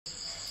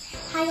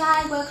Hi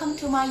guys, welcome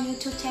to my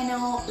YouTube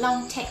channel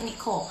Long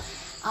Technical.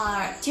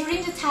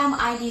 During the time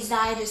I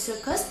designed the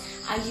circuits,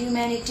 I use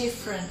many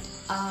different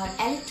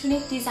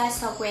electronic design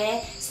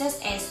software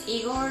such as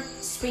EasyEDA,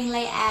 Spring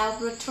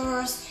Layout,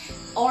 Rotors,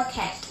 or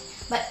CAD.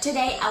 But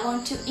today I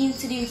want to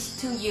introduce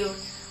to you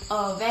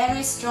a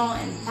very strong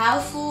and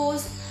powerful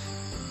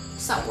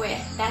software,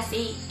 that's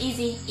the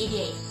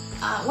EasyEDA.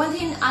 One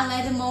thing I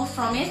like the most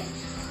from it,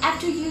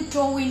 after you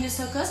draw in the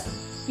circuits,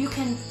 you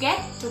can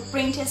get the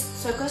printed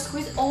circuits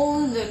with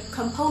all the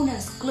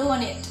components glued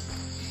on it.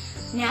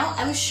 Now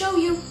I will show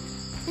you.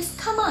 Let's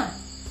come on.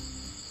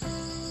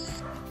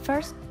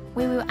 First,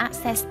 we will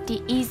access the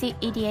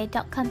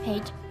EasyEDA.com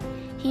page.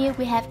 Here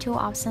we have two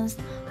options.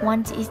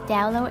 One is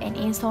download and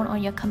install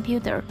on your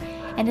computer,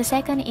 and the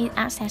second is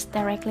access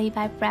directly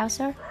by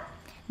browser.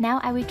 Now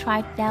I will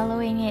try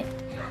downloading it,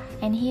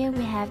 and here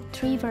we have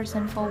three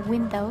versions for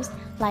Windows,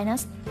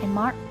 Linux, and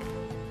Mac.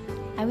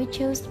 I will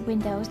choose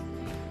Windows.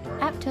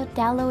 After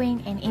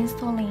downloading and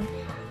installing,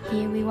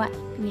 here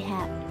we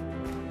have.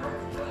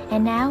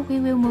 And now we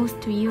will move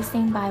to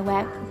using by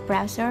web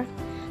browser.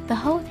 The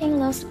whole thing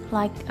looks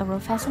like a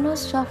professional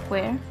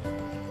software.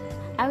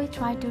 I will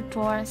try to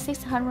draw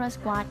 600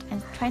 watt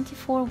and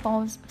 24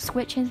 volts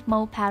switching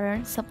mode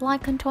pattern supply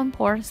control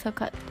port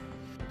circuit.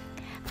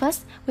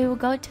 First, we will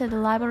go to the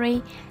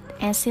library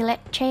and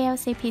select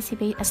JLC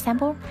PCB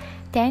assemble,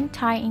 then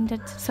type in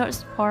the search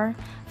bar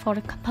for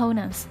the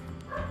components.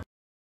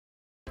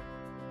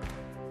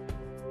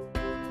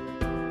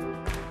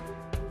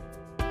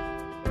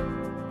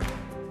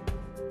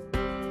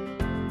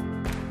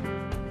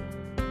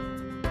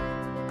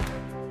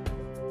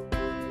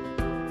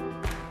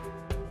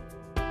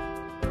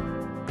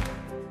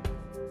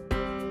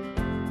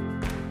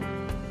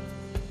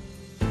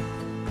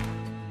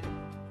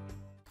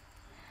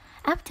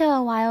 After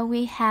a while,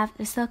 we have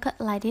a circuit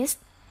like this.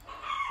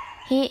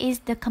 Here is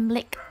the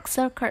complete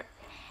circuit,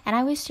 and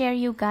I will share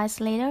you guys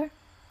later.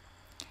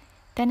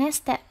 The next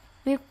step,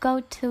 we'll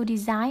go to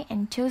design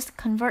and choose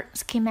convert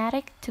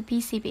schematic to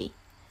PCB.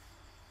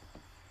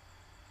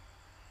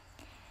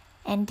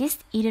 And this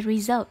is the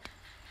result.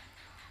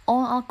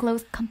 All are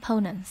closed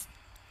components.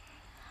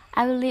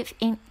 I will leave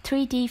in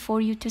 3D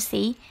for you to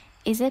see.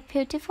 Is it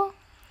beautiful?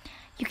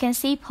 You can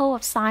see pole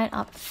of side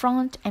up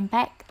front and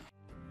back.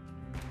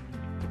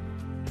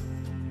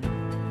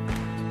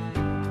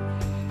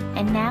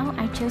 And now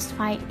I choose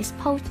file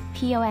export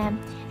POM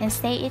and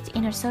save it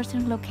in a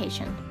certain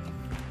location.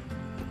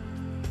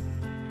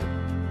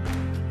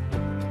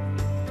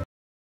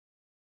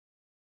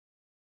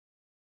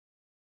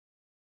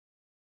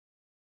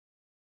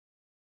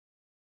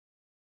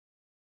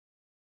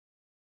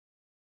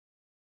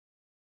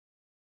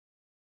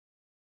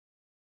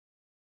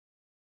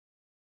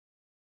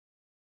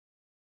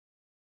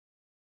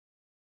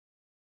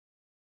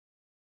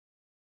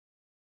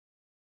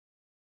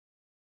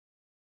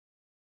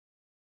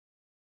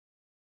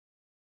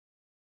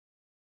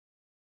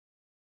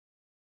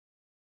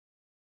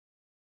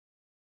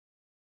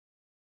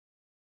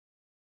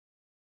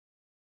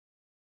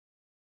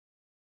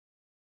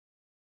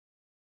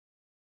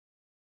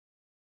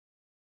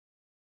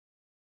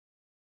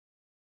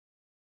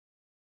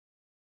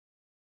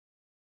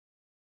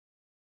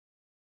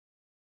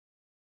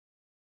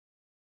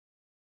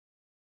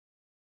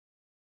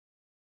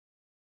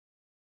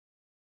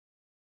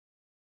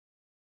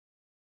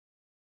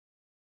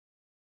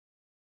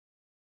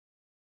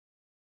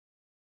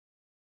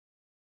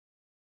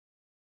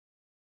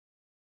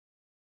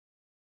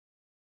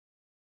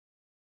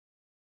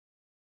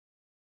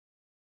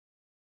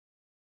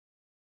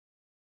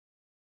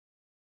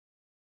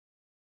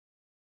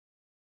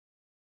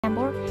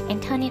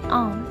 And turn it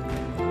on.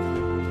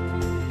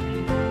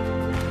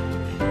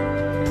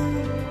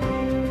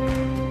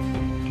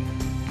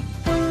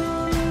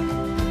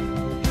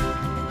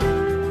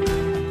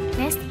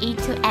 Next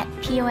is to add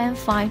POM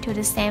file to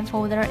the same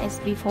folder as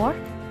before.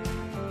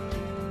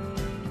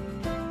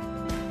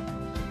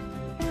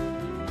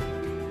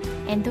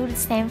 And do the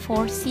same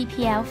for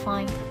CPL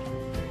file.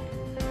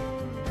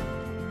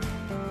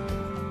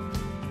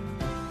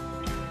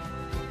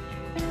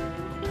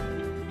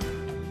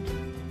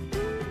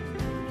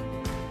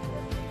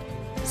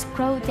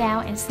 Scroll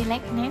down and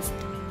select Next.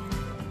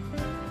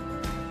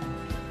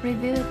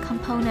 Review the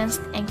components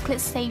and click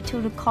Save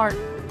to the card,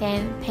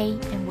 then Pay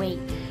and wait.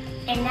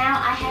 And now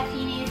I have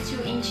finished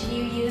to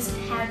introduce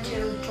you how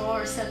to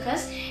draw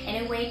circuits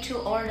and a way to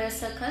order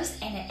circuits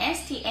and the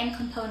STM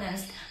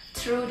components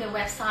through the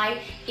website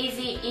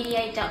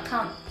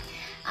EasyEDA.com.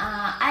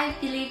 I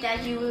believe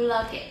that you will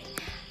love it.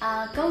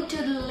 Go to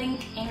the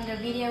link in the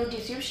video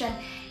description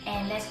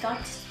and let's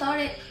get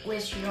started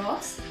with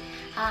yours.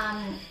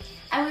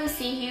 I will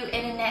see you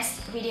in the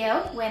next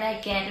video when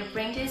I get the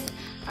printed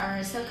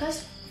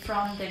circuits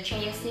from the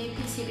JLC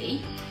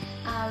PCB.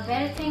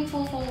 Very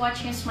thankful for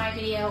watching my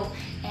video,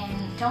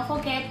 and don't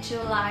forget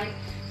to like,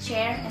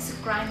 share and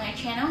subscribe my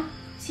channel.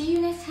 See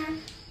you next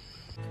time.